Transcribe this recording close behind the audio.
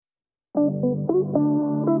I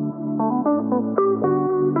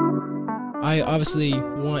obviously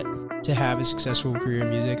want to have a successful career in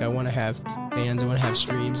music. I want to have fans, I want to have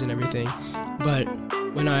streams and everything. But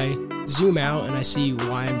when I zoom out and I see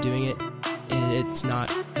why I'm doing it and it's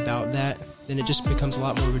not about that, then it just becomes a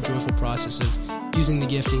lot more of a joyful process of using the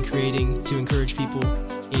gift and creating to encourage people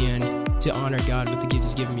and to honor God with the gift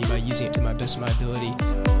He's given me by using it to my best of my ability.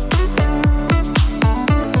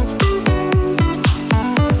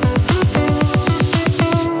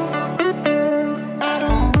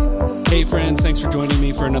 Hey friends, thanks for joining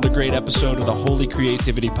me for another great episode of the Holy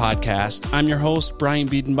Creativity Podcast. I'm your host, Brian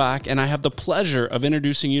Biedenbach, and I have the pleasure of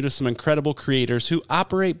introducing you to some incredible creators who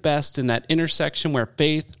operate best in that intersection where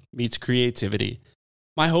faith meets creativity.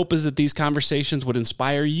 My hope is that these conversations would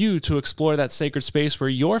inspire you to explore that sacred space where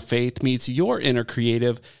your faith meets your inner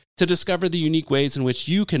creative to discover the unique ways in which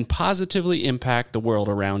you can positively impact the world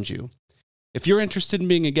around you. If you're interested in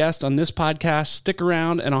being a guest on this podcast, stick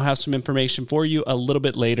around and I'll have some information for you a little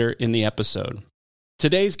bit later in the episode.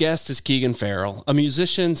 Today's guest is Keegan Farrell, a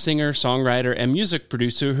musician, singer, songwriter, and music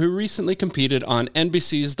producer who recently competed on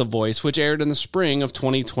NBC's The Voice, which aired in the spring of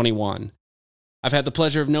 2021. I've had the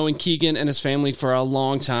pleasure of knowing Keegan and his family for a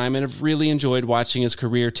long time and have really enjoyed watching his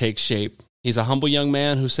career take shape. He's a humble young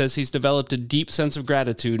man who says he's developed a deep sense of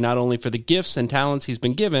gratitude not only for the gifts and talents he's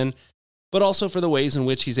been given, but also for the ways in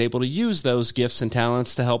which he's able to use those gifts and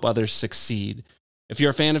talents to help others succeed. If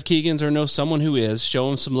you're a fan of Keegan's or know someone who is, show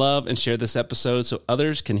him some love and share this episode so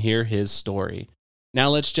others can hear his story. Now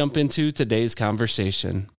let's jump into today's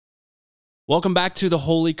conversation. Welcome back to the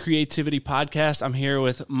Holy Creativity Podcast. I'm here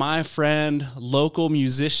with my friend, local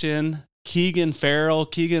musician, Keegan Farrell.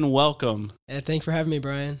 Keegan, welcome. Thanks for having me,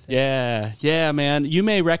 Brian. Yeah, man. You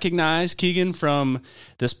may recognize Keegan from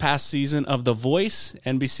this past season of The Voice,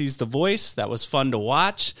 NBC's The Voice. That was fun to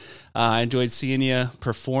watch. I enjoyed seeing you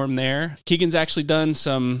perform there. Keegan's actually done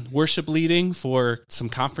some worship leading for some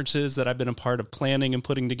conferences that I've been a part of planning and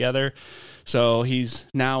putting together. So he's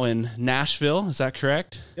now in Nashville. Is that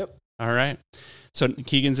correct? Yep. All right. So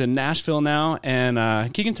Keegan's in Nashville now,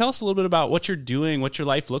 and Keegan, tell us a little bit about what you're doing, what your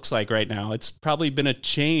life looks like right now. It's probably been a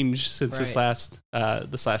change since this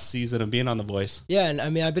last season of being on The Voice. Yeah, and I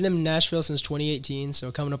mean, I've been in Nashville since 2018,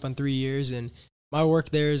 so coming up on 3 years, and my work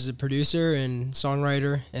there is a producer and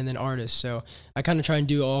songwriter and then artist. So I kind of try and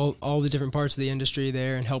do all the different parts of the industry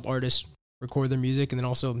there and help artists record their music and then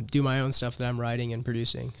also do my own stuff that I'm writing and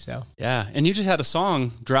producing. So yeah, and you just had a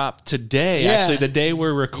song drop today, actually the day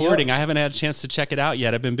we're recording. Yep. I haven't had a chance to check it out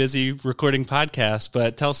yet. I've been busy recording podcasts,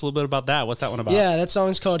 but tell us a little bit about that. What's that one about? Yeah, that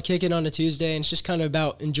song's called Kick It on a Tuesday, and it's just kind of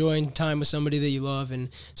about enjoying time with somebody that you love. And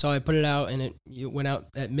so I put it out, and it went out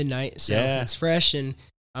at midnight, so it's fresh, and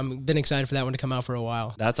I've been excited for that one to come out for a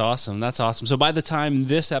while. That's awesome. So by the time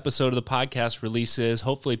this episode of the podcast releases,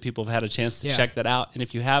 hopefully people have had a chance to check that out. And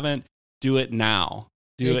if you haven't, do it now.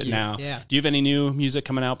 Thank you. Now. Yeah. Do you have any new music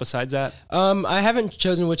coming out besides that? I haven't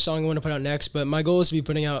chosen which song I want to put out next, but my goal is to be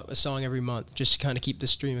putting out a song every month, just to kind of keep the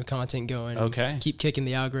stream of content going. Okay. Keep kicking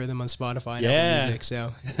the algorithm on Spotify and Apple Music.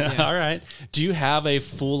 So, all right. Do you have a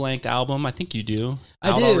full-length album? I think you do.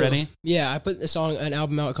 I do. Already? Yeah, I put an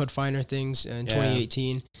album out called Finer Things in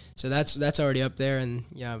 2018. So that's already up there, and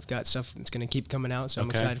I've got stuff that's going to keep coming out, so I'm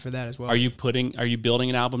excited for that as well. Are you building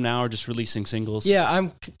an album now or just releasing singles? Yeah,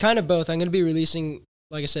 I'm kind of both. I'm going to be releasing,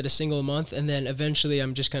 like I said, a single a month, and then eventually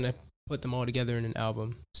I'm just going to put them all together in an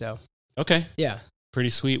album. So okay. Yeah. Pretty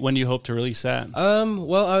sweet. When do you hope to release that?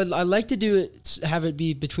 Well, I'd like to have it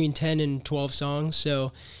be between 10 and 12 songs.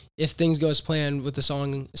 So if things go as planned with the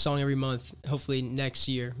song every month, hopefully next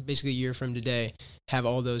year, basically a year from today, have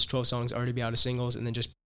all those 12 songs already be out as singles, and then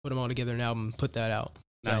just put them all together in an album, put that out.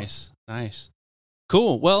 So. Nice.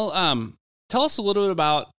 Cool. Well, tell us a little bit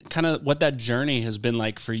about kind of what that journey has been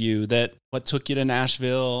like for you, what took you to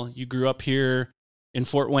Nashville. You grew up here in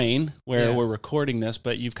Fort Wayne, where we're recording this,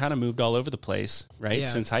 but you've kind of moved all over the place, right,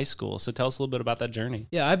 since high school. So tell us a little bit about that journey.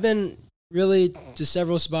 Yeah, I've been really to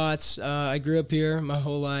several spots. I grew up here my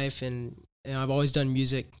whole life, and I've always done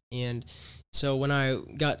music. And so when I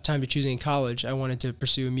got time to choosing college, I wanted to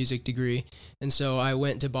pursue a music degree. And so I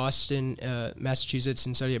went to Boston, Massachusetts,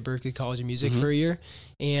 and studied at Berklee College of Music for a year.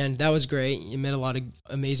 And that was great. I met a lot of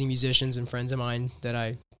amazing musicians and friends of mine that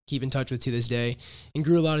I keep in touch with to this day, and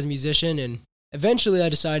grew a lot as a musician. And eventually I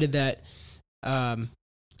decided that I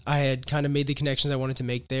had kind of made the connections I wanted to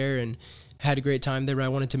make there and had a great time there, but I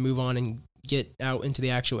wanted to move on and get out into the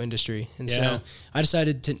actual industry. And so I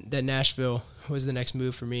decided that Nashville was the next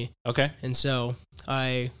move for me. Okay. And so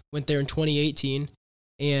I went there in 2018,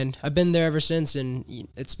 and I've been there ever since. And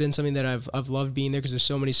it's been something that I've loved being there, because there's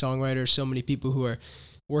so many songwriters, so many people who are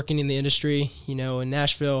working in the industry. In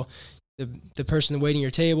Nashville, the person waiting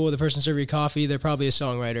your table, the person serving your coffee, they're probably a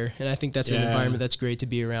songwriter. And I think that's an environment that's great to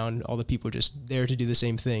be around, all the people just there to do the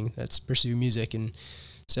same thing. That's pursue music. And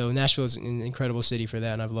so Nashville is an incredible city for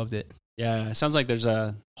that, and I've loved it. Yeah, it sounds like there's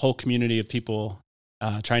a whole community of people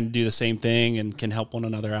trying to do the same thing and can help one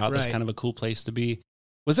another out. Right. That's kind of a cool place to be.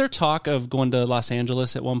 Was there talk of going to Los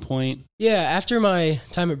Angeles at one point? Yeah, after my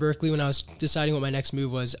time at Berklee, when I was deciding what my next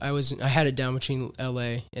move was, I had it down between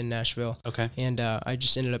LA and Nashville. Okay. And I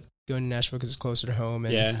just ended up going to Nashville because it's closer to home,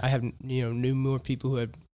 and I have knew more people who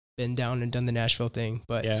had been down and done the Nashville thing,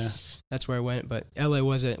 but that's where I went. But LA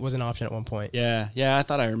was an option at one point. Yeah, I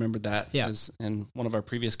thought I remembered that. Yeah, in one of our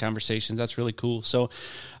previous conversations. That's really cool. So,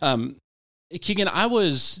 Keegan,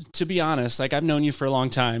 to be honest, like I've known you for a long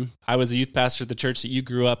time. I was a youth pastor at the church that you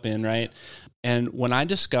grew up in, right? And when I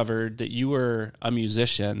discovered that you were a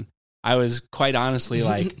musician, I was quite honestly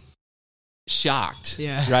like shocked.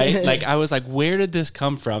 Yeah. Right? Like I was like, where did this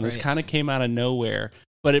come from? This kind of came out of nowhere,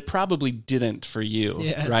 but it probably didn't for you.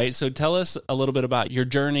 Yeah. Right? So tell us a little bit about your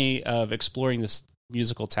journey of exploring this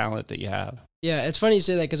musical talent that you have. Yeah, it's funny you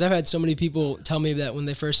say that because I've had so many people tell me that when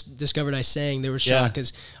they first discovered I sang, they were shocked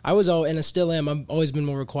because I was and I still am. I've always been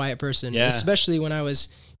more of a quiet person, especially when I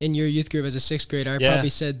was in your youth group as a sixth grader. I probably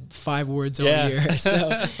said 5 words all year.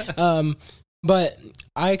 So, but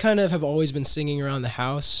I kind of have always been singing around the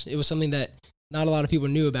house. It was something that not a lot of people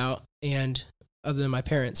knew about, and other than my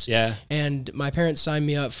parents. Yeah. And my parents signed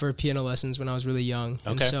me up for piano lessons when I was really young.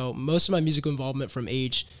 Okay. And so most of my musical involvement from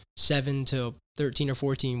age 7 to 13 or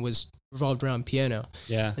 14 was revolved around piano.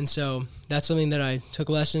 Yeah. And so that's something that I took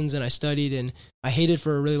lessons and I studied, and I hated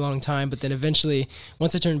for a really long time. But then eventually,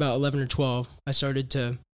 once I turned about 11 or 12, I started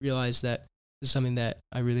to realize that this is something that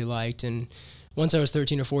I really liked. And once I was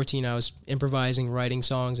 13 or 14, I was improvising, writing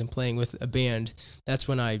songs, and playing with a band. That's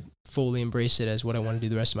when I fully embraced it as what I want to do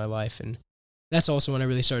the rest of my life. And that's also when I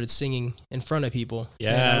really started singing in front of people.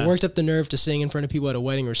 Yeah. And I worked up the nerve to sing in front of people at a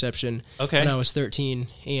wedding reception when I was 13.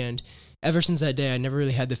 And ever since that day, I never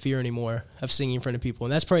really had the fear anymore of singing in front of people.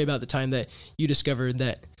 And that's probably about the time that you discovered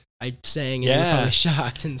that I sang, and you were probably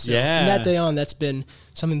shocked. And so from that day on, that's been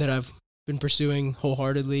something that I've been pursuing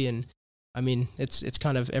wholeheartedly. And I mean, it's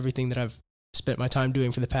kind of everything that I've spent my time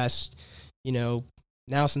doing for the past,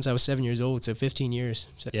 now since I was 7 years old, so 15 years.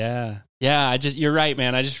 So. Yeah. You're right,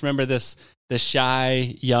 man. I just remember the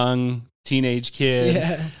shy, young teenage kid.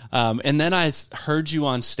 Yeah. And then I heard you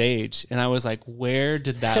on stage and I was like, where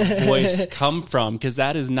did that voice come from? Because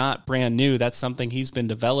that is not brand new. That's something he's been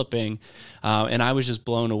developing. And I was just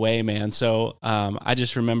blown away, man. So I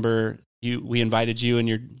just remember we invited you and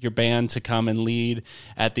your band to come and lead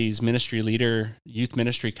at these youth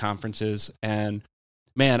ministry conferences. And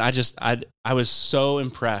man, I was so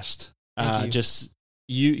impressed. Just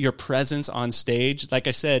your presence on stage, like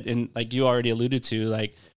I said, and like you already alluded to,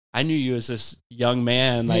 like I knew you as this young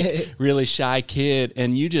man, like really shy kid,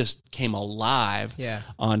 and you just came alive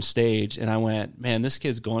on stage. And I went, man, this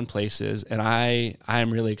kid's going places, and I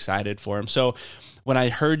am really excited for him. So when I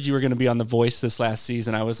heard you were going to be on The Voice this last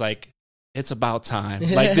season, I was like, it's about time.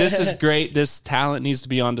 Like, this is great. This talent needs to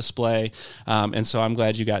be on display. And so I'm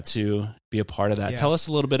glad you got to be a part of that. Yeah. Tell us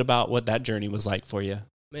a little bit about what that journey was like for you.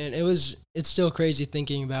 Man, it's still crazy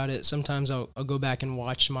thinking about it. Sometimes I'll go back and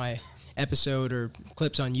watch my episode or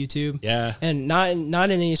clips on YouTube. Yeah. And not in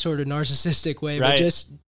any sort of narcissistic way, but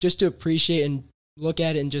just to appreciate and look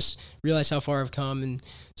at it and just realize how far I've come. And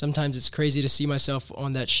sometimes it's crazy to see myself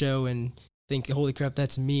on that show and think, holy crap,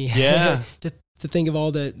 that's me. Yeah. to think of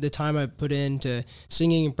all the time I put into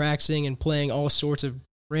singing and practicing and playing all sorts of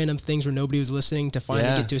random things where nobody was listening, to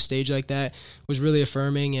finally get to a stage like that was really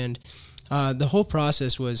affirming. And the whole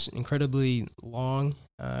process was incredibly long.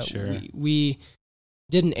 Sure. We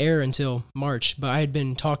didn't air until March, but I had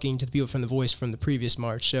been talking to the people from The Voice from the previous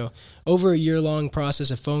March. So over a year-long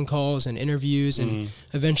process of phone calls and interviews, and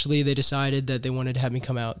eventually they decided that they wanted to have me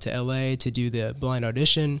come out to LA to do the blind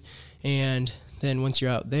audition. And then once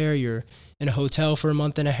you're out there, you're in a hotel for a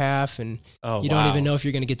month and a half, and you don't even know if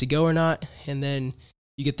you're going to get to go or not. And then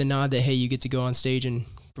you get the nod that, hey, you get to go on stage and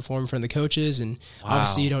perform in front of the coaches, and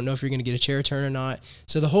obviously you don't know if you're going to get a chair turn or not.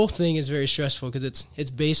 So the whole thing is very stressful because it's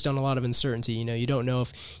based on a lot of uncertainty. You don't know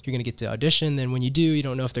if you're going to get to audition. Then when you do, you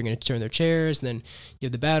don't know if they're going to turn their chairs. Then you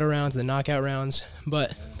have the battle rounds, the knockout rounds.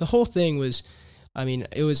 But the whole thing was,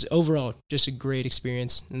 it was overall just a great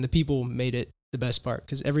experience, and the people made it the best part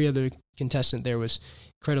because every other contestant there was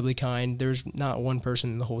incredibly kind. There's not one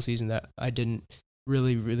person in the whole season that I didn't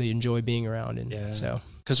really, really enjoy being around. And so,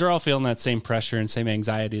 because they're all feeling that same pressure and same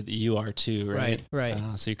anxiety that you are too, right? Right.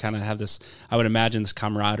 So you kind of have this, I would imagine, this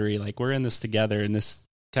camaraderie, like we're in this together, and this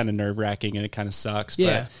kind of nerve wracking and it kind of sucks,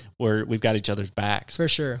 Yeah. but we've got each other's backs. For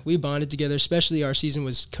sure. We bonded together, especially our season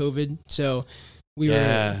was COVID. So we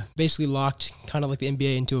were basically locked kind of like the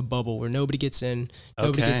NBA into a bubble where nobody gets in,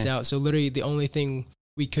 nobody gets out. So literally the only thing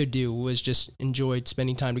we could do was just enjoy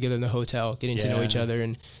spending time together in the hotel, getting to know each other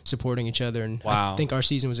and supporting each other. And I think our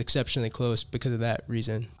season was exceptionally close because of that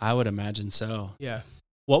reason. I would imagine so. Yeah.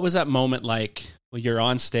 What was that moment like when you're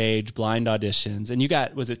on stage, blind auditions, and you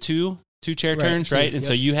got, was it two chair turns, right? And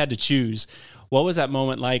so you had to choose. What was that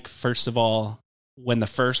moment like, first of all, when the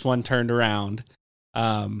first one turned around?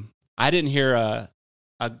 I didn't hear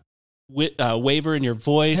a waver in your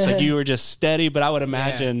voice, like you were just steady, but I would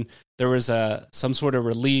imagine there was some sort of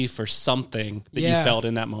relief or something that you felt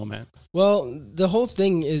in that moment. Well, the whole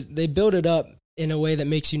thing is they build it up in a way that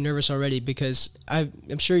makes you nervous already, because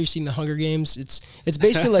I'm sure you've seen the Hunger Games. It's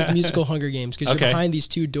basically like musical Hunger Games, because you're behind these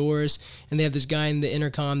two doors and they have this guy in the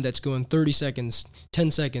intercom that's going 30 seconds, 10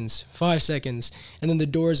 seconds, 5 seconds, and then the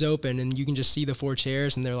doors open and you can just see the 4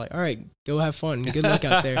 chairs and they're like, all right, go have fun. Good luck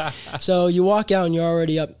out there. So you walk out and you're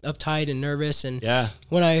already uptight and nervous. And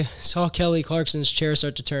when I saw Kelly Clarkson's chair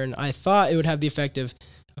start to turn, I thought it would have the effect of,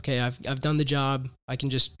 okay, I've done the job. I can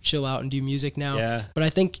just chill out and do music now. Yeah. But I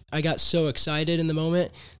think I got so excited in the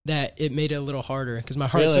moment that it made it a little harder, because my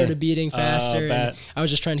heart started beating faster. And I was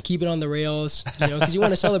just trying to keep it on the rails, because you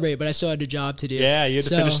want to celebrate, but I still had a job to do. Yeah, you had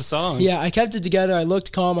to finish the song. Yeah, I kept it together. I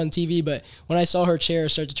looked calm on TV, but when I saw her chair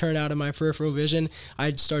start to turn out of my peripheral vision,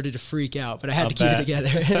 I started to freak out, but I had to keep it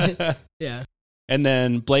together. Yeah. And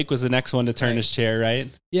then Blake was the next one to turn his chair, right?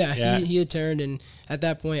 Yeah. He had turned, and at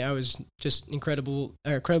that point, I was just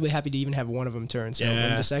incredibly happy to even have one of them turn. So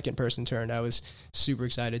when the second person turned, I was super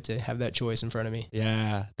excited to have that choice in front of me.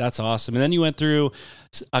 Yeah, that's awesome. And then you went through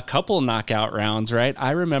a couple knockout rounds, right?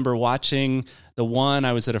 I remember watching the one,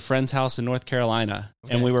 I was at a friend's house in North Carolina,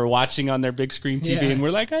 and we were watching on their big screen TV, and we're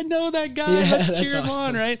like, I know that guy, let's cheer him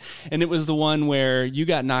on, right? And it was the one where you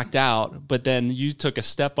got knocked out, but then you took a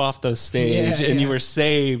step off the stage, and you were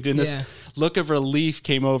saved, and this look of relief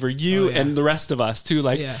came over you and the rest of us too,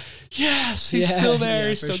 like, yes, he's still there,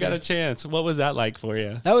 he's still got a chance. What was that like for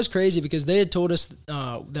you? That was crazy, because they had told us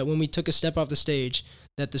that when we took a step off the stage,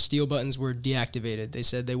 that the steel buttons were deactivated. They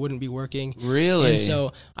said they wouldn't be working. Really? And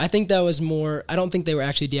so I think that was more, I don't think they were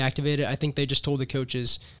actually deactivated. I think they just told the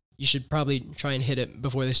coaches, you should probably try and hit it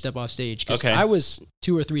before they step off stage. Because I was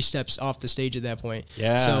 2 or 3 steps off the stage at that point.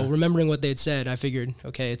 Yeah. So remembering what they had said, I figured,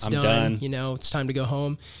 okay, I'm done. It's time to go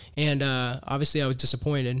home. And obviously I was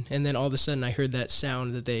disappointed. And then all of a sudden I heard that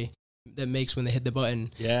sound that makes when they hit the button.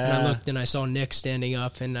 Yeah. And I looked and I saw Nick standing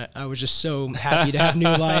up, and I was just so happy to have new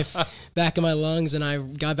life back in my lungs, and I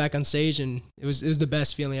got back on stage, and it was the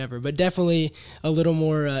best feeling ever. But definitely a little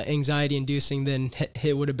more anxiety inducing than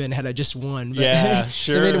it would have been had I just won. But yeah,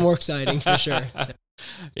 sure. It made it more exciting for sure. So.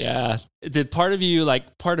 Yeah. Did part of you,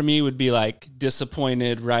 part of me would be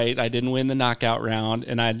disappointed, right? I didn't win the knockout round,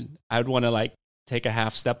 and I'd want to take a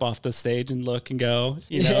half step off the stage and look and go,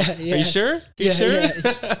 Are you sure? You sure?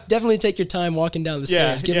 Yeah. Definitely take your time walking down the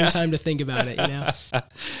stairs. Give them time to think about it,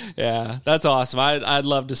 Yeah, that's awesome. I'd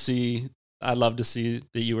love to see that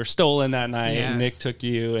you were stolen that night and Nick took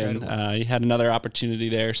you. Incredible. And you had another opportunity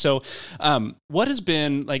there. So what has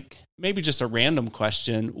been, maybe just a random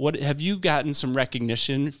question, what have you gotten some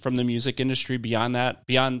recognition from the music industry beyond that,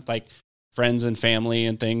 beyond friends and family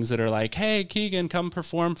and things that are like, hey, Keegan, come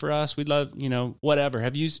perform for us. We'd love, whatever.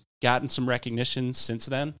 Have you gotten some recognition since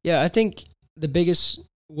then? Yeah, I think the biggest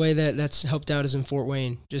way that's helped out is in Fort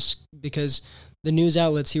Wayne, just because the news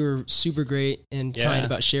outlets here were super great and kind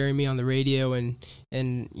about sharing me on the radio and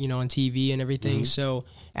on TV and everything. Mm-hmm. So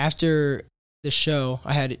after the show,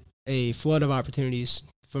 I had a flood of opportunities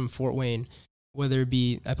from Fort Wayne, whether it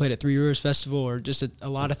be I played at Three Rivers Festival or just a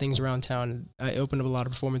lot of things around town. I opened up a lot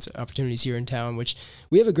of performance opportunities here in town, which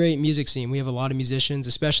we have a great music scene. We have a lot of musicians,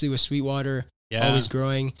 especially with Sweetwater, always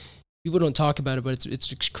growing. People don't talk about it, but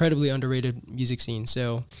it's incredibly underrated music scene.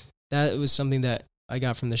 So that was something that I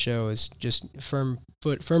got from the show, is just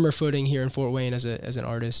firmer footing here in Fort Wayne as an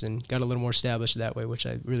artist, and got a little more established that way, which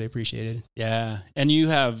I really appreciated. Yeah. And you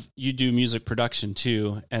do music production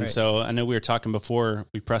too. And so I know we were talking before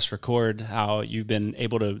we press record how you've been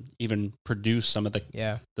able to even produce some of the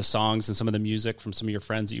songs and some of the music from some of your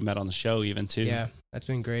friends that you met on the show even too. Yeah. That's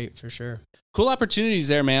been great for sure. Cool opportunities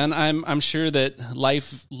there, man. I'm sure that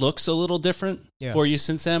life looks a little different for you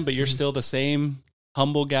since then, but you're still the same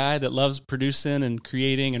humble guy that loves producing and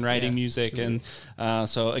creating and writing music. Absolutely. And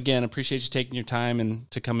so again, appreciate you taking your time and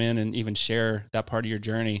to come in and even share that part of your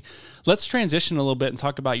journey. Let's transition a little bit and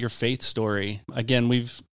talk about your faith story. Again,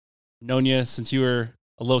 we've known you since you were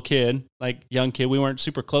a little kid, like young kid. We weren't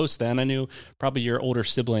super close then. I knew probably your older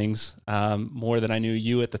siblings more than I knew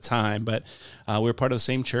you at the time, but we were part of the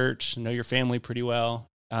same church, know your family pretty well.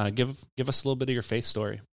 Give us a little bit of your faith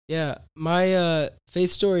story. Yeah, my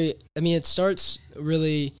faith story, I mean, it starts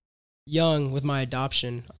really young with my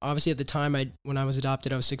adoption. Obviously, at the time when I was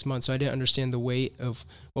adopted, I was 6 months, so I didn't understand the weight of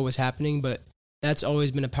what was happening, but that's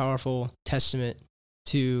always been a powerful testament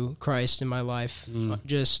to Christ in my life.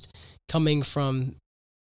 Just coming from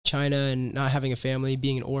China and not having a family,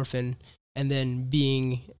 being an orphan, and then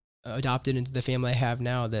being adopted into the family I have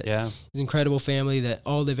now. That is an incredible family that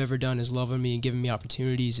all they've ever done is loving me and giving me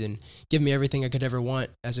opportunities and giving me everything I could ever want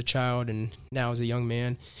as a child and now as a young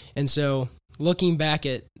man. And so looking back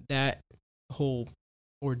at that whole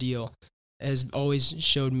ordeal has always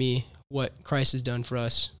showed me what Christ has done for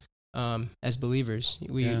us as believers.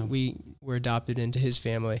 We were adopted into his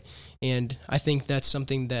family. And I think that's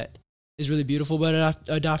something that is really beautiful about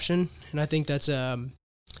adoption. And I think that's an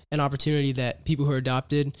opportunity that people who are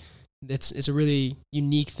adopted, it's a really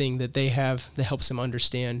unique thing that they have that helps them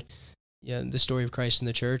understand the story of Christ in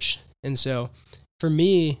the church. And so for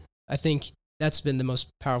me, I think that's been the most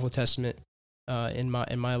powerful testament in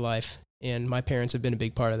my life. And my parents have been a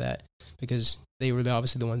big part of that because they were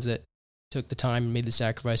obviously the ones that took the time and made the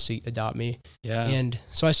sacrifice to adopt me. Yeah. And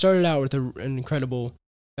so I started out with an incredible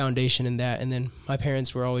foundation in that. And then my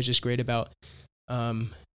parents were always just great about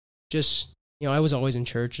I was always in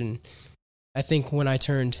church. And I think when I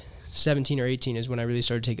turned 17 or 18 is when I really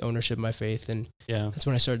started to take ownership of my faith. And that's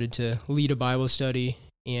when I started to lead a Bible study.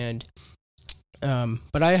 And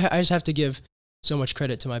but I just have to give so much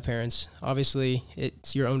credit to my parents. Obviously,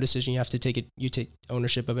 it's your own decision. You have to take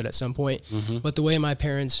ownership of it at some point. Mm-hmm. But the way my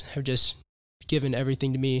parents have just given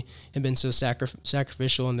everything to me and been so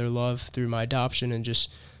sacrificial in their love through my adoption and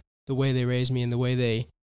just the way they raised me and the way they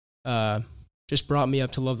just brought me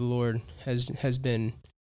up to love the Lord has been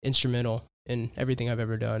instrumental in everything I've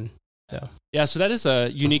ever done. So that is a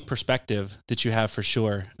unique perspective that you have for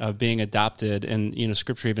sure of being adopted. And,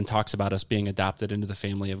 Scripture even talks about us being adopted into the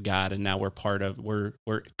family of God. And now we're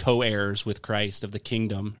co-heirs with Christ of the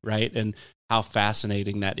kingdom, right? And how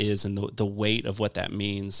fascinating that is and the weight of what that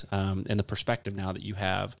means and the perspective now that you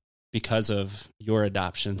have because of your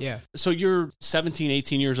adoption. Yeah. So you're 17,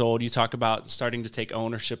 18 years old. You talk about starting to take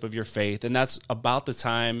ownership of your faith. And that's about the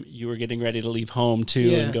time you were getting ready to leave home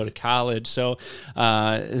too and go to college. So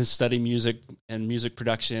and study music and music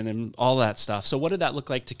production and all that stuff. So what did that look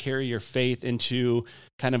like to carry your faith into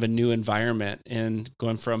kind of a new environment and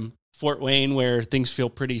going from Fort Wayne, where things feel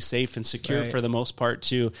pretty safe and secure for the most part,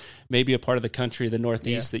 to maybe a part of the country, the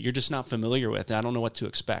Northeast, that you're just not familiar with. I don't know what to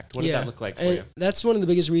expect. What did that look like for you? That's one of the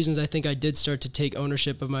biggest reasons I think I did start to take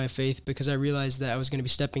ownership of my faith, because I realized that I was going to be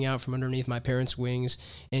stepping out from underneath my parents' wings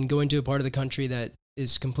and going to a part of the country that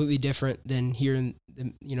is completely different than here in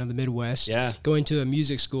the Midwest. Yeah. Going to a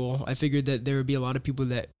music school, I figured that there would be a lot of people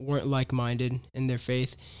that weren't like-minded in their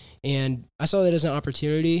faith. And I saw that as an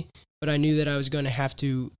opportunity, but I knew that I was going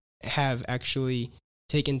to have actually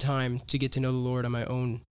taken time to get to know the Lord on my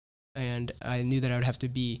own. And I knew that I would have to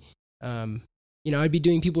be, I'd be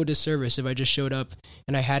doing people a disservice if I just showed up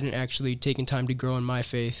and I hadn't actually taken time to grow in my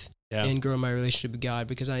faith and grow in my relationship with God,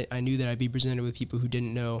 because I knew that I'd be presented with people who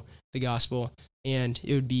didn't know the gospel, and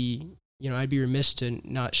it would be, I'd be remiss to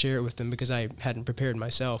not share it with them because I hadn't prepared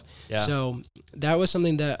myself. Yeah. So that was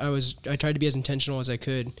something that I tried to be as intentional as I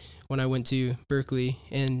could when I went to Berkeley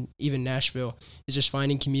and even Nashville, is just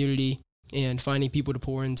finding community and finding people to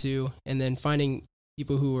pour into, and then finding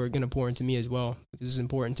people who are going to pour into me as well, because it's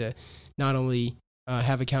important to not only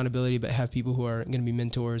have accountability, but have people who are going to be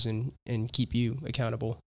mentors and keep you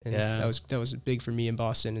accountable. And that was big for me in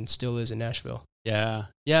Boston, and still is in Nashville. Yeah.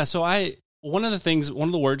 Yeah. So one of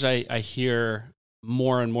the words I hear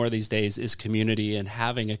more and more these days is community, and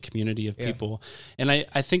having a community of people. And I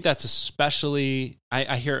think that's especially,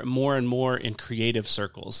 I hear it more and more in creative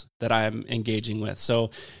circles that I'm engaging with. So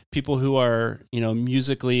people who are,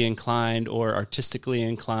 musically inclined or artistically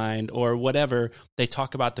inclined or whatever, they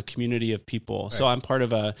talk about the community of people. Right. So I'm part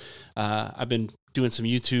of I've been doing some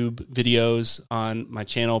YouTube videos on my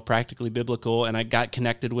channel, Practically Biblical, and I got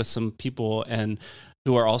connected with some people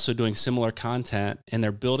who are also doing similar content, and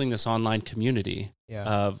they're building this online community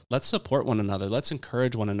of let's support one another, let's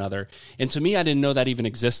encourage one another. And to me, I didn't know that even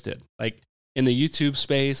existed. Like in the YouTube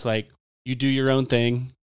space, like you do your own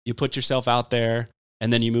thing, you put yourself out there,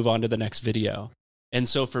 and then you move on to the next video. And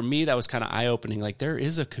so for me, that was kind of eye-opening. Like there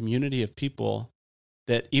is a community of people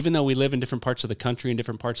that, even though we live in different parts of the country and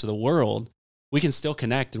different parts of the world, we can still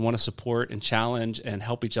connect and want to support and challenge and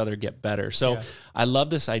help each other get better. So I love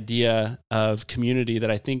this idea of community that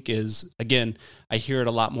I think is, again, I hear it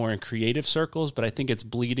a lot more in creative circles, but I think it's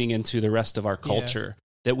bleeding into the rest of our culture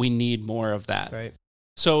that we need more of that. Right.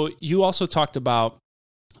 So you also talked about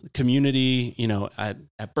community,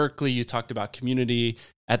 at Berkeley, you talked about community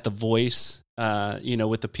at The Voice,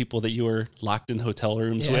 with the people that you were locked in hotel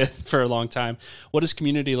rooms with for a long time. What does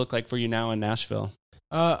community look like for you now in Nashville?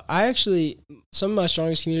 Some of my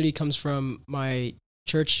strongest community comes from my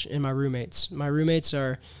church and my roommates. My roommates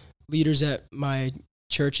are leaders at my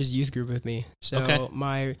church's youth group with me. So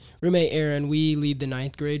my roommate, Aaron, we lead the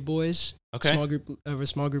 9th grade boys. Small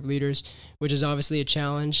group leaders, which is obviously a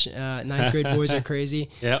challenge. 9th grade boys are crazy,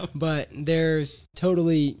 but they're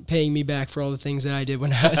totally paying me back for all the things that I did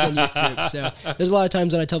when I was in youth group. So there's a lot of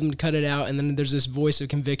times when I tell them to cut it out, and then there's this voice of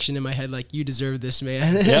conviction in my head, like, you deserve this,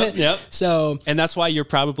 man. Yep. So, and that's why you're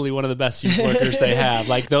probably one of the best youth workers they have.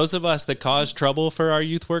 Like, those of us that cause trouble for our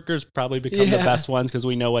youth workers probably become the best ones because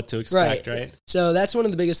we know what to expect, right? So that's one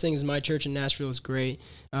of the biggest things. My church in Nashville is great.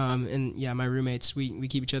 My roommates, we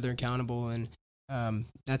keep each other accountable, and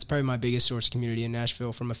that's probably my biggest source of community in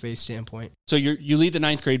Nashville from a faith standpoint. So you lead the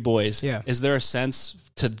 9th grade boys. Yeah. Is there a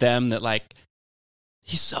sense to them that, like,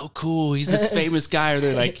 he's so cool, he's this famous guy, or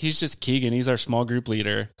they're like, he's just Keegan, he's our small group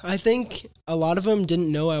leader? I think a lot of them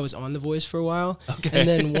didn't know I was on The Voice for a while. And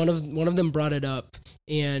then one of them brought it up,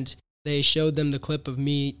 and they showed them the clip of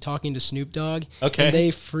me talking to Snoop Dogg, and they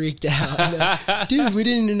freaked out. Like, dude, we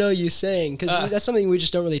didn't even know you sang, because that's something we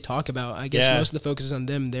just don't really talk about. I guess most of the focus is on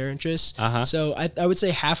them, their interests. So I would say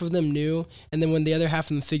half of them knew, and then when the other half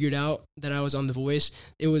of them figured out that I was on The Voice,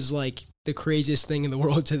 it was like the craziest thing in the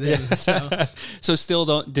world to them. So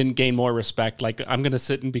still didn't gain more respect. Like, I'm going to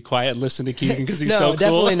sit and be quiet and listen to Keegan because he's so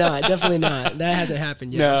cool. Definitely not. That hasn't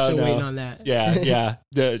happened yet. I'm still waiting on that. Yeah.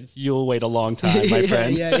 You'll wait a long time, my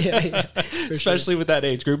friend. Yeah. Especially with that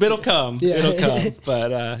age group. It'll come. It'll come.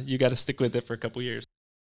 But you got to stick with it for a couple years.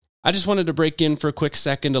 I just wanted to break in for a quick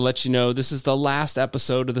second to let you know this is the last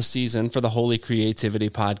episode of the season for the Holy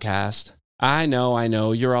Creativity Podcast. I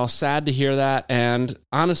know, you're all sad to hear that, and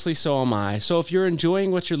honestly, so am I. So if you're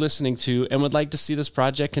enjoying what you're listening to and would like to see this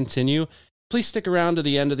project continue, please stick around to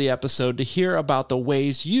the end of the episode to hear about the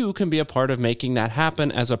ways you can be a part of making that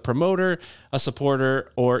happen as a promoter, a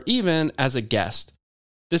supporter, or even as a guest.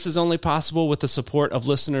 This is only possible with the support of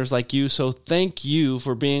listeners like you, so thank you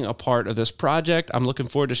for being a part of this project. I'm looking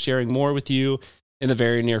forward to sharing more with you in the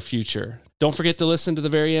very near future. Don't forget to listen to the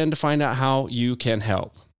very end to find out how you can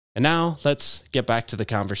help. And now let's get back to the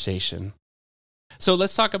conversation. So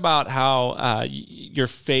let's talk about how your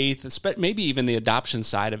faith, maybe even the adoption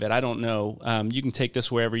side of it. I don't know. You can take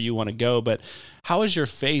this wherever you want to go, but how has your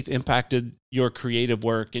faith impacted your creative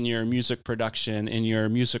work and your music production and your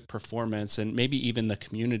music performance and maybe even the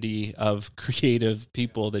community of creative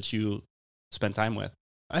people that you spend time with?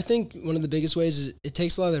 I think one of the biggest ways is it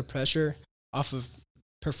takes a lot of the pressure off of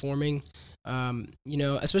performing.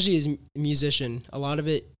 Especially as a musician, a lot of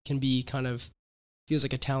it can be feels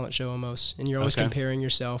like a talent show almost, and you're always comparing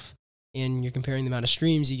yourself, and you're comparing the amount of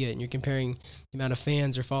streams you get, and you're comparing the amount of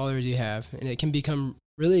fans or followers you have, and it can become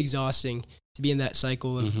really exhausting to be in that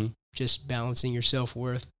cycle of just balancing your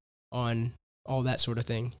self-worth on all that sort of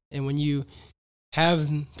thing. And when you have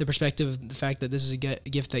the perspective, the fact that this is a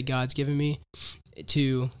gift that God's given me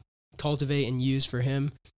to cultivate and use for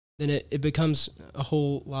Him, then it becomes a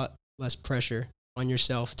whole lot less pressure on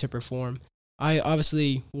yourself to perform. I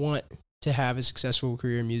obviously want to have a successful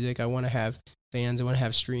career in music. I want to have fans. I want to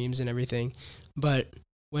have streams and everything. But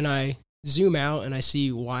when I zoom out and I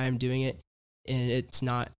see why I'm doing it, and it's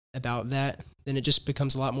not about that, then it just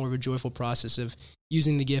becomes a lot more of a joyful process of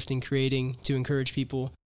using the gift and creating to encourage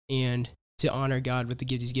people and to honor God with the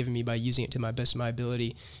gift He's given me by using it to my best of my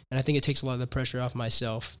ability. And I think it takes a lot of the pressure off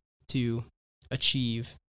myself to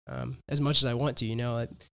achieve as much as I want to,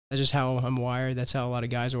 That's just how I'm wired. That's how a lot of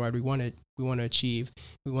guys are wired. We want to achieve.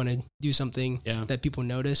 We want to do something that people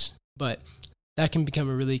notice, but that can become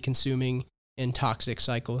a really consuming and toxic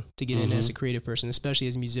cycle to get in as a creative person, especially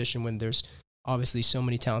as a musician when there's obviously so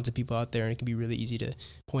many talented people out there, and it can be really easy to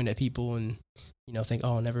point at people and, think,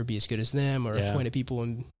 oh, I'll never be as good as them, or point at people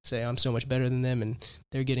and say, I'm so much better than them and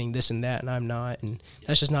they're getting this and that and I'm not. And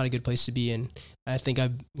that's just not a good place to be in. I think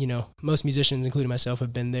most musicians, including myself,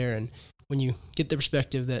 have been there. And when you get the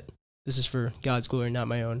perspective that this is for God's glory, not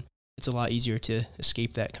my own, it's a lot easier to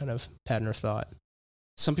escape that kind of pattern of thought.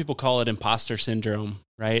 Some people call it imposter syndrome,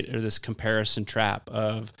 right? Or this comparison trap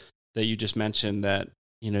of that you just mentioned, that,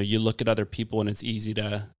 you look at other people and it's easy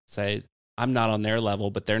to say, I'm not on their level,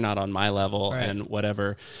 but they're not on my level, Right. and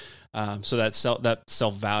whatever. So that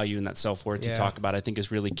self-value and that self-worth you talk about, I think,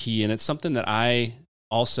 is really key. And it's something that I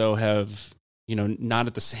also have, not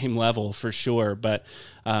at the same level for sure, but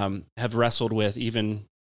have wrestled with, even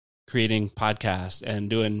creating podcasts and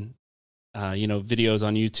doing, videos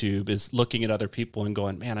on YouTube, is looking at other people and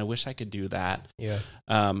going, man, I wish I could do that. Yeah.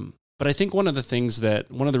 But I think one of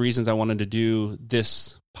the reasons I wanted to do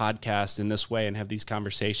this podcast in this way and have these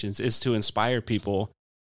conversations is to inspire people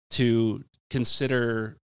to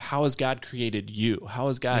consider, how has God created you? How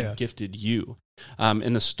has God gifted you?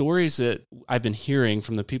 And the stories that I've been hearing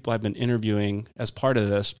from the people I've been interviewing as part of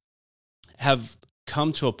this have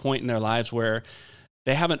come to a point in their lives where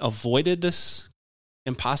they haven't avoided this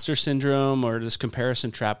imposter syndrome or this comparison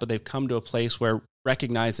trap, but they've come to a place where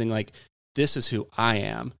recognizing, like, this is who I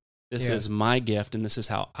am. This is my gift, and this is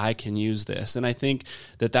how I can use this. And I think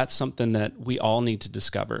that that's something that we all need to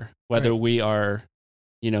discover, whether we are,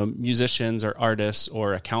 musicians or artists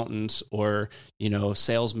or accountants or,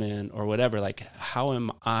 salesmen or whatever. Like, how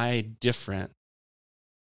am I different?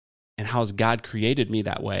 And how has God created me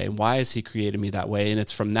that way? And why has he created me that way? And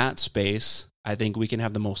it's from that space, I think, we can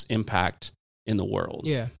have the most impact in the world.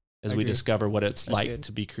 Yeah. As we discover what it's That's like good.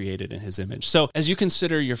 to be created in his image. So as you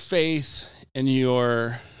consider your faith and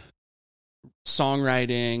your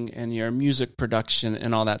songwriting and your music production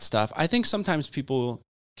and all that stuff, I think sometimes people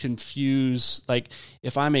confuse, like,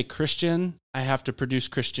 if I'm a Christian, I have to produce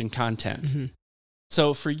Christian content. Mm-hmm.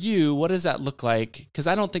 So for you, what does that look like? Because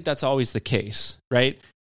I don't think that's always the case, right?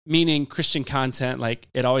 Meaning Christian content, like,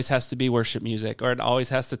 it always has to be worship music, or it always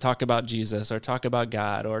has to talk about Jesus or talk about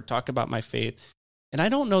God or talk about my faith. And I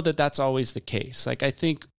don't know that that's always the case. Like, I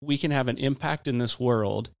think we can have an impact in this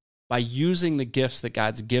world by using the gifts that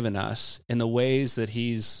God's given us in the ways that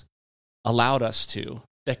he's allowed us to,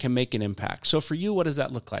 that can make an impact. So for you, what does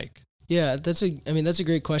that look like? Yeah, that's a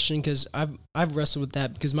great question, because I've wrestled with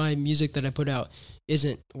that, because my music that I put out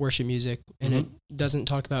isn't worship music, and it doesn't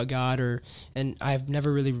talk about God, and I've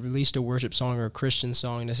never really released a worship song or a Christian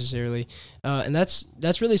song necessarily, and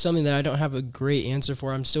that's really something that I don't have a great answer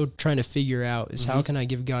for. I'm still trying to figure out is how can I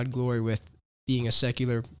give God glory with being a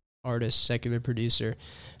secular artist, secular producer.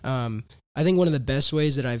 I think one of the best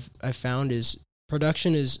ways that I've found is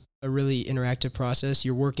production is a really interactive process.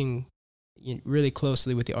 You're working really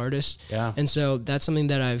closely with the artist. Yeah. And so that's something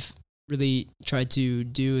that I've really tried to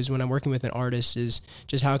do, is when I'm working with an artist, is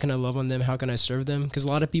just how can I love on them? How can I serve them? Because a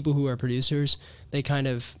lot of people who are producers, they kind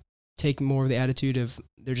of take more of the attitude of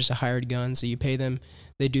they're just a hired gun. So you pay them,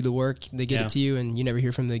 they do the work, they get it to you, and you never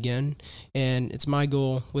hear from them again. And it's my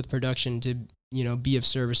goal with production to, be of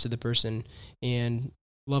service to the person and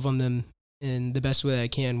love on them in the best way I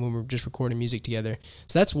can when we're just recording music together.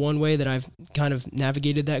 So that's one way that I've kind of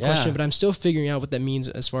navigated that question, but I'm still figuring out what that means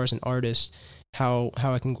as far as an artist, how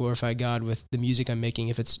I can glorify God with the music I'm making,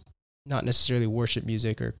 if it's not necessarily worship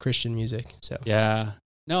music or Christian music. So yeah,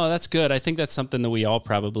 no, that's good. I think that's something that we all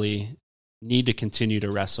probably need to continue to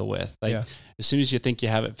wrestle with. Like, as soon as you think you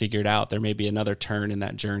have it figured out, there may be another turn in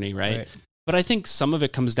that journey, right? But I think some of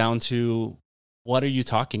it comes down to, what are you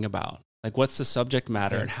talking about? Like, what's the subject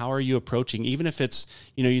matter, and how are you approaching? Even if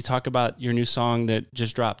it's, you talk about your new song that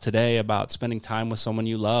just dropped today about spending time with someone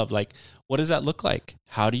you love. Like, what does that look like?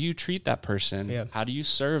 How do you treat that person? Yeah. How do you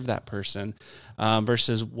serve that person?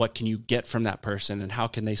 Versus what can you get from that person, and how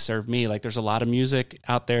can they serve me? Like, there's a lot of music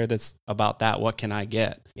out there that's about that. What can I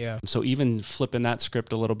get? Yeah. So even flipping that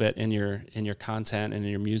script a little bit in your content and in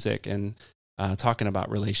your music, and talking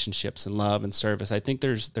about relationships and love and service, I think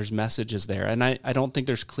there's messages there. And I don't think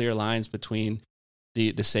there's clear lines between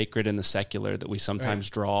the sacred and the secular that we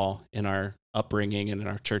sometimes draw in our upbringing and in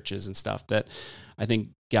our churches and stuff. That I think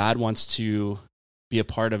God wants to be a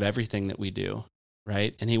part of everything that we do,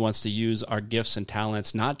 right? And he wants to use our gifts and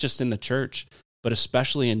talents, not just in the church, but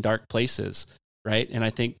especially in dark places, right? And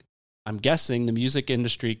I think, I'm guessing the music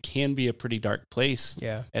industry can be a pretty dark place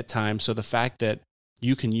at times. So the fact that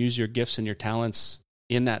you can use your gifts and your talents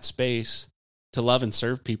in that space to love and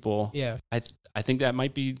serve people. Yeah. I think that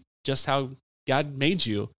might be just how God made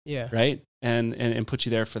you. Yeah. Right. And put you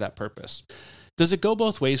there for that purpose. Does it go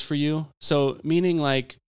both ways for you? So meaning,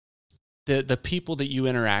 like, the people that you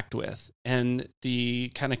interact with and the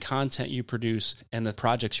kind of content you produce and the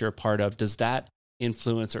projects you're a part of, does that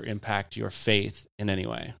influence or impact your faith in any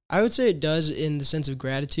way? I would say it does, in the sense of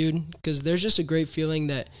gratitude, because there's just a great feeling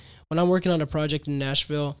that when I'm working on a project in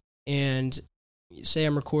Nashville, and say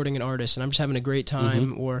I'm recording an artist and I'm just having a great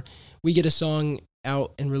time, or we get a song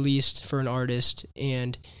out and released for an artist,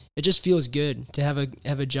 and it just feels good to have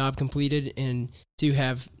a job completed and to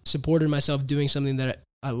have supported myself doing something that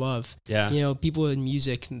I love. Yeah. You know, people in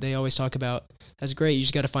music, they always talk about, that's great. You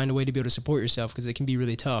just got to find a way to be able to support yourself because it can be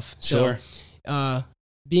really tough. Sure. So,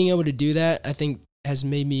 being able to do that, I think has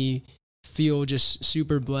made me feel just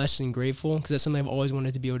super blessed and grateful because that's something I've always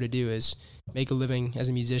wanted to be able to do is make a living as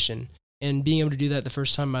a musician. And being able to do that the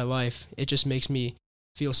first time in my life, it just makes me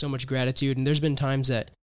feel so much gratitude. And there's been times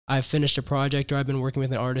that I've finished a project or I've been working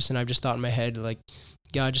with an artist and I've just thought in my head, like,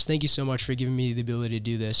 God, just thank you so much for giving me the ability to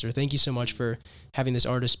do this, or thank you so much for having this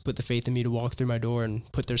artist put the faith in me to walk through my door and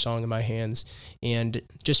put their song in my hands, and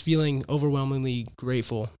just feeling overwhelmingly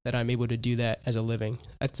grateful that I'm able to do that as a living.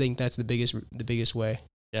 I think that's the biggest way.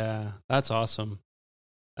 Yeah, that's awesome.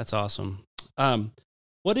 That's awesome.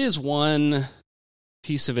 What is one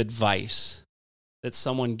piece of advice that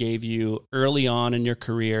someone gave you early on in your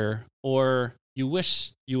career, or you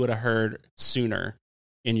wish you would have heard sooner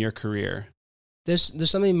in your career? There's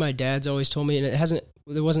something my dad's always told me, and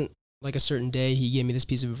there wasn't like a certain day he gave me this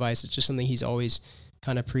piece of advice. It's just something he's always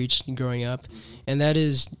kind of preached growing up, and that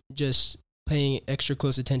is just paying extra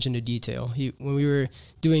close attention to detail. When we were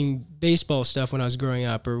doing baseball stuff when I was growing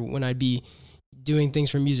up, or when I'd be doing things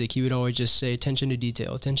for music, he would always just say, attention to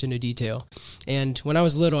detail, attention to detail. And when I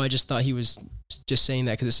was little, I just thought he was just saying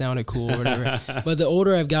that because it sounded cool or whatever. But the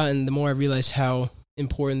older I've gotten, the more I realized how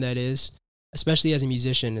important that is, especially as a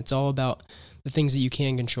musician. It's all about the things that you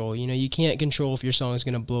can control. You know, you can't control if your song is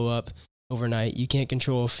going to blow up overnight. You can't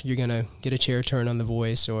control if you're going to get a chair turn on The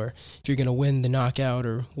Voice, or if you're going to win the knockout,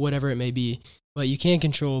 or whatever it may be. But you can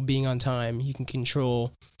control being on time. You can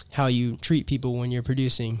control how you treat people when you're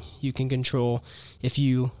producing. You can control if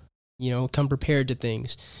you come prepared to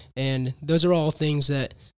things. And those are all things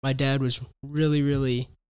that my dad was really, really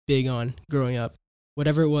big on growing up.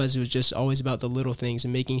 Whatever it was just always about the little things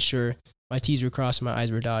and making sure my T's were crossed and my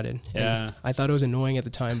I's were dotted. Yeah. And I thought it was annoying at the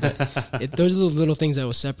time, but those are the little things that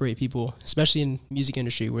will separate people, especially in music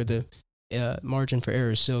industry where the margin for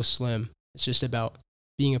error is so slim. It's just about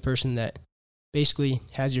being a person that basically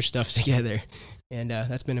has your stuff together. And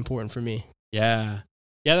that's been important for me. Yeah.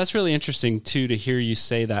 Yeah, that's really interesting too to hear you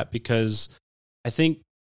say that, because I think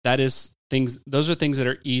those are things that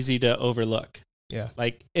are easy to overlook. Yeah.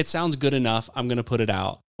 Like, it sounds good enough, I'm going to put it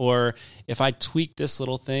out. Or if I tweak this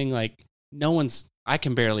little thing, like, I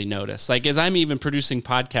can barely notice. Like, as I'm even producing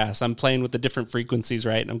podcasts, I'm playing with the different frequencies,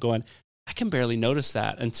 right? And I'm going, I can barely notice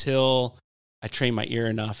that until I train my ear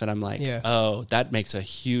enough and I'm like, oh, that makes a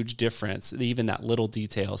huge difference, even that little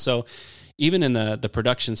detail. So even in the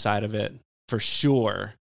production side of it, for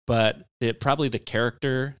sure, but probably the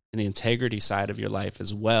character and the integrity side of your life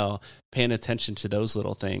as well, paying attention to those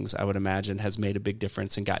little things, I would imagine, has made a big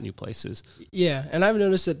difference and gotten you places. Yeah, and I've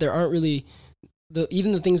noticed that there aren't really,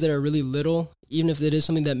 even the things that are really little, even if it is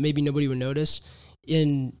something that maybe nobody would notice,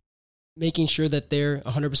 in making sure that they're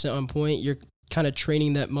 100% on point, you're kind of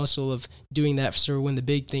training that muscle of doing that so when the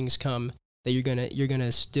big things come, that you're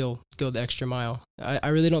gonna still go the extra mile. I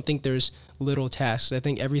really don't think there's little tasks. I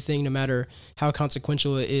think everything, no matter how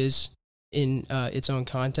consequential it is in its own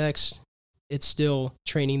context, it's still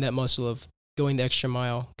training that muscle of going the extra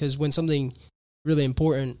mile. Because when something really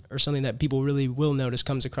important or something that people really will notice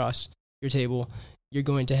comes across your table, you're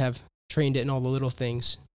going to have trained it in all the little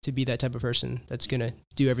things to be that type of person that's going to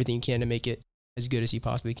do everything you can to make it as good as you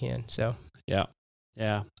possibly can. So, yeah.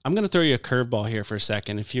 Yeah. I'm going to throw you a curveball here for a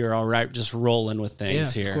second, if you're all right, just rolling with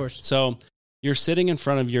things here. Of course. So you're sitting in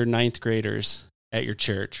front of your 9th graders at your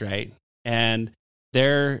church, right? And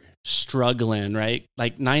they're struggling, right?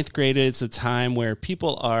 Like 9th grade is a time where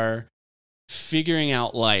people are figuring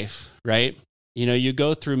out life, right? You know, you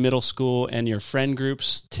go through middle school and your friend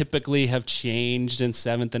groups typically have changed in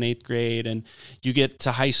 7th and 8th grade, and you get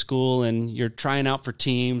to high school and you're trying out for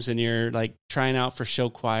teams and you're like trying out for show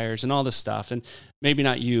choirs and all this stuff. And maybe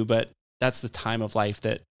not you, but that's the time of life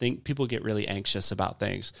that people get really anxious about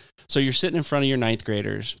things. So you're sitting in front of your 9th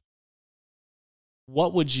graders.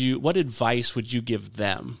 What advice would you give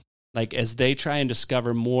them? Like, as they try and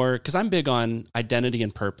discover more, because I'm big on identity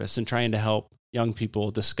and purpose and trying to help young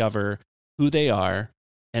people discover who they are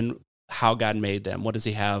and how God made them. What does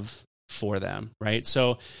he have for them, right?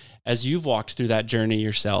 So as you've walked through that journey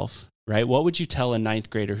yourself, right, what would you tell a 9th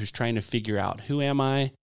grader who's trying to figure out, who am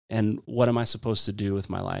I and what am I supposed to do with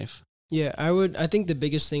my life? Yeah, I think the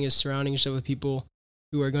biggest thing is surrounding yourself with people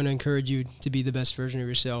who are going to encourage you to be the best version of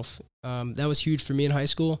yourself. That was huge for me in high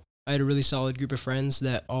school. I had a really solid group of friends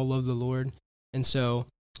that all love the Lord. And so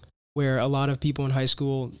where a lot of people in high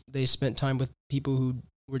school, they spent time with people who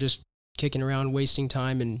were just kicking around, wasting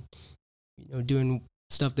time and doing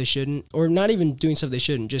stuff they shouldn't, or not even doing stuff they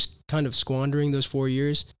shouldn't, just kind of squandering those 4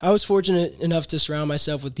 years. I was fortunate enough to surround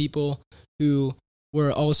myself with people who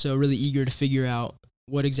were also really eager to figure out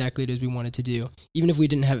what exactly it is we wanted to do, even if we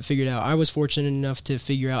didn't have it figured out. I was fortunate enough to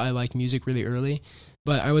figure out I liked music really early,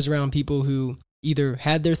 but I was around people who either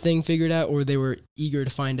had their thing figured out or they were eager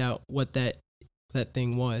to find out what that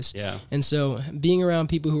thing was. Yeah. And so being around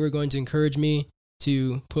people who were going to encourage me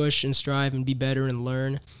to push and strive and be better and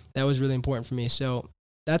learn, that was really important for me. So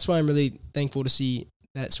that's why I'm really thankful to see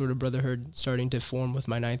that sort of brotherhood starting to form with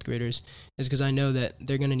my ninth graders, is because I know that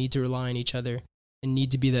they're going to need to rely on each other and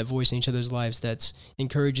need to be that voice in each other's lives that's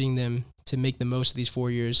encouraging them to make the most of these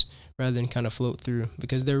 4 years rather than kind of float through,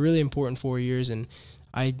 because they're really important 4 years. And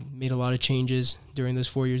I made a lot of changes during those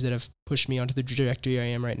 4 years that have pushed me onto the trajectory I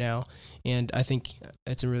am right now. And I think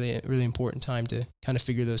it's a really, really important time to kind of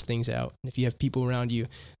figure those things out. And if you have people around you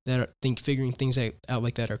that think figuring things out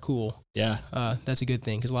like that are cool, that's a good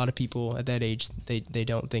thing. Because a lot of people at that age, they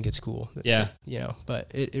don't think it's cool. Yeah.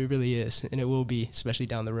 But it really is. And it will be, especially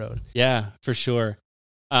down the road. Yeah, for sure.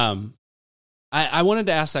 I wanted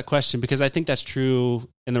to ask that question because I think that's true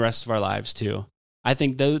in the rest of our lives too. I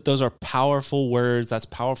think those are powerful words. That's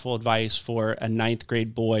powerful advice for a ninth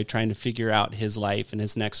grade boy trying to figure out his life in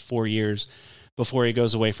his next 4 years before he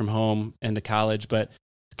goes away from home and to college. But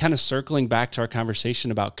kind of circling back to our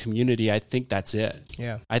conversation about community, I think that's it.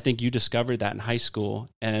 Yeah. I think you discovered that in high school,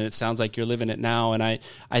 and it sounds like you're living it now. And I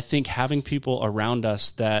think having people around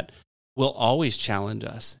us that will always challenge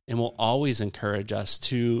us and will always encourage us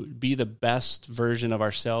to be the best version of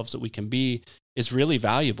ourselves that we can be is really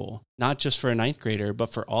valuable, not just for a ninth grader, but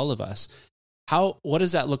for all of us. What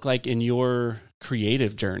does that look like in your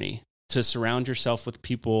creative journey, to surround yourself with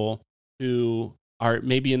people who are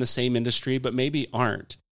maybe in the same industry, but maybe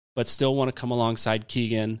aren't, but still want to come alongside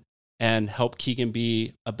Keegan and help Keegan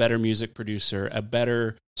be a better music producer, a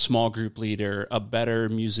better small group leader, a better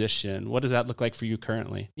musician? What does that look like for you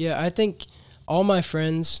currently? Yeah, I think all my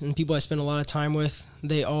friends and people I spend a lot of time with,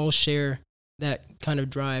 they all share that kind of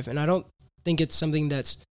drive. And I don't think it's something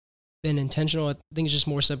that's been intentional. I think it's just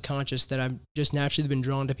more subconscious, that I've just naturally been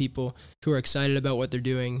drawn to people who are excited about what they're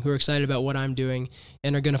doing, who are excited about what I'm doing,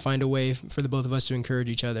 and are going to find a way for the both of us to encourage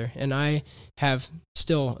each other. And I have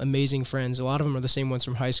still amazing friends. A lot of them are the same ones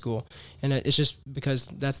from high school. And it's just because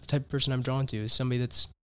that's the type of person I'm drawn to, is somebody that's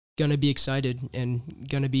going to be excited and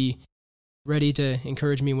going to be ready to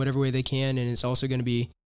encourage me in whatever way they can. And it's also going to be,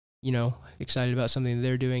 excited about something that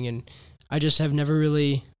they're doing. And I just have never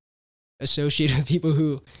really associated with people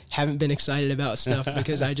who haven't been excited about stuff,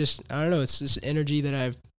 because I don't know, it's this energy that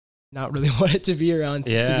I've not really wanted to be around,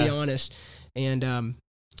 to be honest. And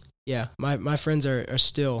my friends are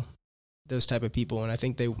still those type of people, and I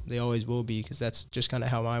think they always will be, because that's just kind of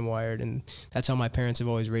how I'm wired, and that's how my parents have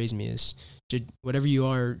always raised me, is to, whatever you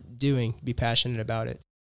are doing, be passionate about it.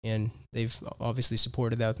 And they've obviously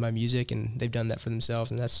supported that with my music, and they've done that for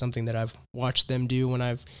themselves, and that's something that I've watched them do when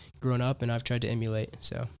I've grown up, and I've tried to emulate.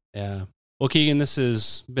 So yeah. Well, Keegan, this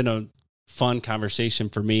has been a fun conversation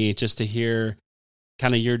for me, just to hear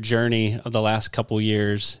kind of your journey of the last couple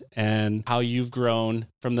years and how you've grown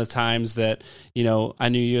from the times that, I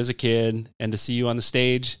knew you as a kid, and to see you on the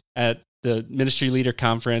stage at the Ministry Leader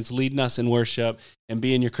Conference, leading us in worship and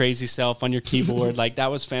being your crazy self on your keyboard. Like,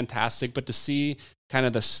 that was fantastic. But to see kind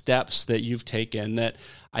of the steps that you've taken, that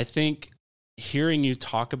I think hearing you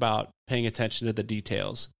talk about paying attention to the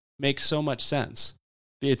details makes so much sense.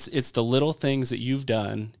 It's the little things that you've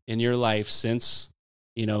done in your life since,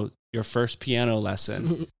 your first piano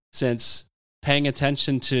lesson, since paying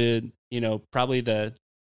attention to, probably the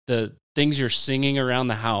things you're singing around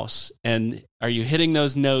the house. And are you hitting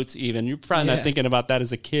those notes even? You're probably not thinking about that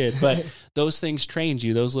as a kid, but those things trained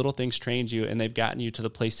you. Those little things trained you, and they've gotten you to the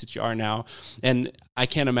place that you are now. And I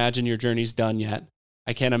can't imagine your journey's done yet.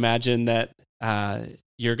 I can't imagine that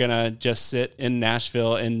you're going to just sit in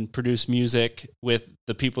Nashville and produce music with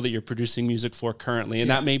the people that you're producing music for currently.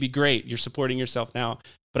 And that may be great. You're supporting yourself now.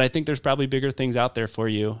 But I think there's probably bigger things out there for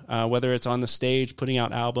you, whether it's on the stage, putting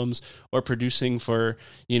out albums, or producing for,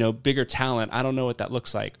 bigger talent. I don't know what that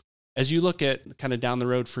looks like. As you look at kind of down the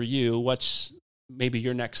road for you, what's maybe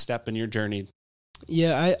your next step in your journey?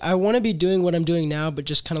 Yeah, I want to be doing what I'm doing now, but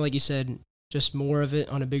just kind of like you said, just more of it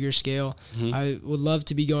on a bigger scale. Mm-hmm. I would love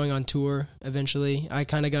to be going on tour eventually. I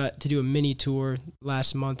kind of got to do a mini tour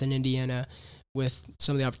last month in Indiana with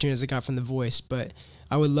some of the opportunities I got from The Voice, but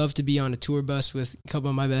I would love to be on a tour bus with a couple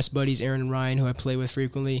of my best buddies, Aaron and Ryan, who I play with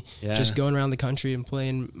frequently, just going around the country and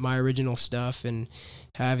playing my original stuff and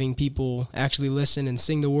having people actually listen and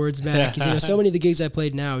sing the words back. Because, so many of the gigs I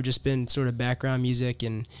played now have just been sort of background music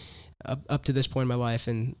and up to this point in my life.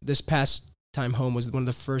 And this past time home was one of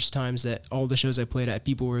the first times that all the shows I played at,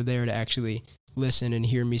 people were there to actually listen and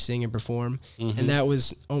hear me sing and perform. Mm-hmm. And that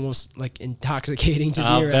was almost like intoxicating to be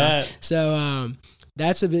around. Bet. So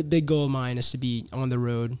that's a big goal of mine, is to be on the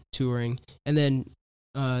road touring, and then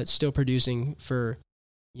still producing for,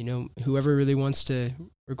 whoever really wants to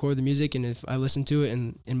record the music. And if I listen to it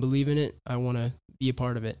and believe in it, I want to be a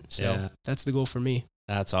part of it. So that's the goal for me.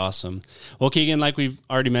 That's awesome. Well, Keegan, like we've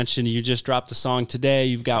already mentioned, you just dropped a song today.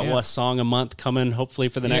 You've got a song a month coming, hopefully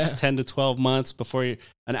for the next 10 to 12 months before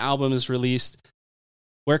an album is released.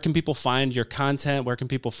 Where can people find your content? Where can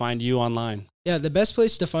people find you online? Yeah, the best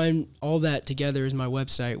place to find all that together is my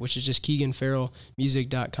website, which is just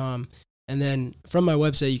KeeganFarrellmusic.com. And then from my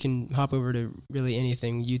website, you can hop over to really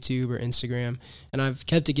anything, YouTube or Instagram. And I've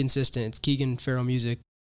kept it consistent. It's Keegan Farrell Music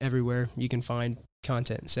everywhere you can find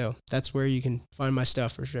content. So that's where you can find my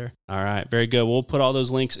stuff for sure. All right. Very good. We'll put all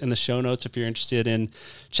those links in the show notes if you're interested in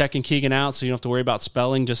checking Keegan out, so you don't have to worry about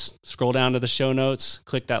spelling. Just scroll down to the show notes,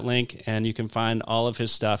 click that link, and you can find all of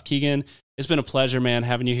his stuff. Keegan, it's been a pleasure, man,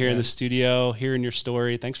 having you here in the studio, hearing your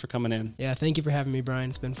story. Thanks for coming in. Yeah, thank you for having me, Brian.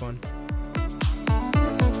 It's been fun.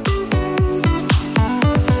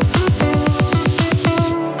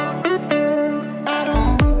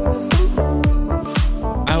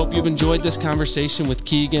 Hope you've enjoyed this conversation with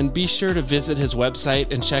Keegan. Be sure to visit his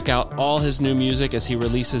website and check out all his new music as he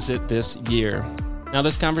releases it this year. Now,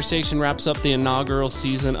 this conversation wraps up the inaugural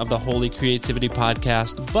season of the Holy Creativity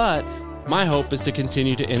Podcast, but my hope is to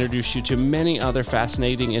continue to introduce you to many other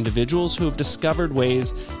fascinating individuals who have discovered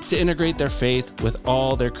ways to integrate their faith with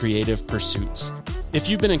all their creative pursuits. If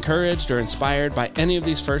you've been encouraged or inspired by any of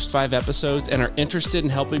these first 5 episodes and are interested in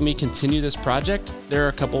helping me continue this project, there are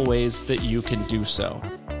a couple ways that you can do so.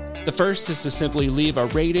 The first is to simply leave a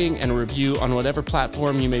rating and a review on whatever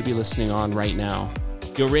platform you may be listening on right now.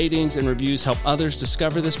 Your ratings and reviews help others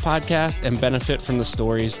discover this podcast and benefit from the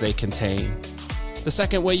stories they contain. The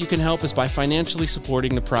second way you can help is by financially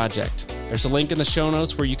supporting the project. There's a link in the show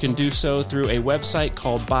notes where you can do so through a website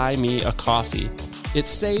called Buy Me a Coffee.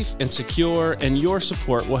 It's safe and secure, and your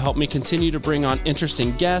support will help me continue to bring on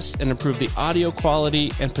interesting guests and improve the audio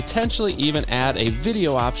quality and potentially even add a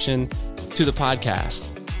video option to the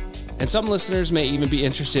podcast. And some listeners may even be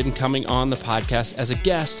interested in coming on the podcast as a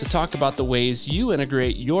guest to talk about the ways you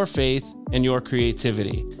integrate your faith and your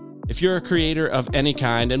creativity. If you're a creator of any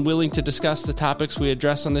kind and willing to discuss the topics we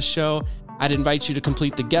address on this show, I'd invite you to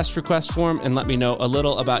complete the guest request form and let me know a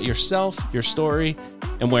little about yourself, your story,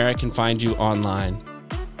 and where I can find you online.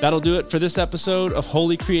 That'll do it for this episode of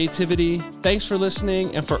Holy Creativity. Thanks for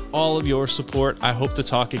listening and for all of your support. I hope to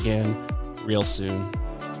talk again real soon.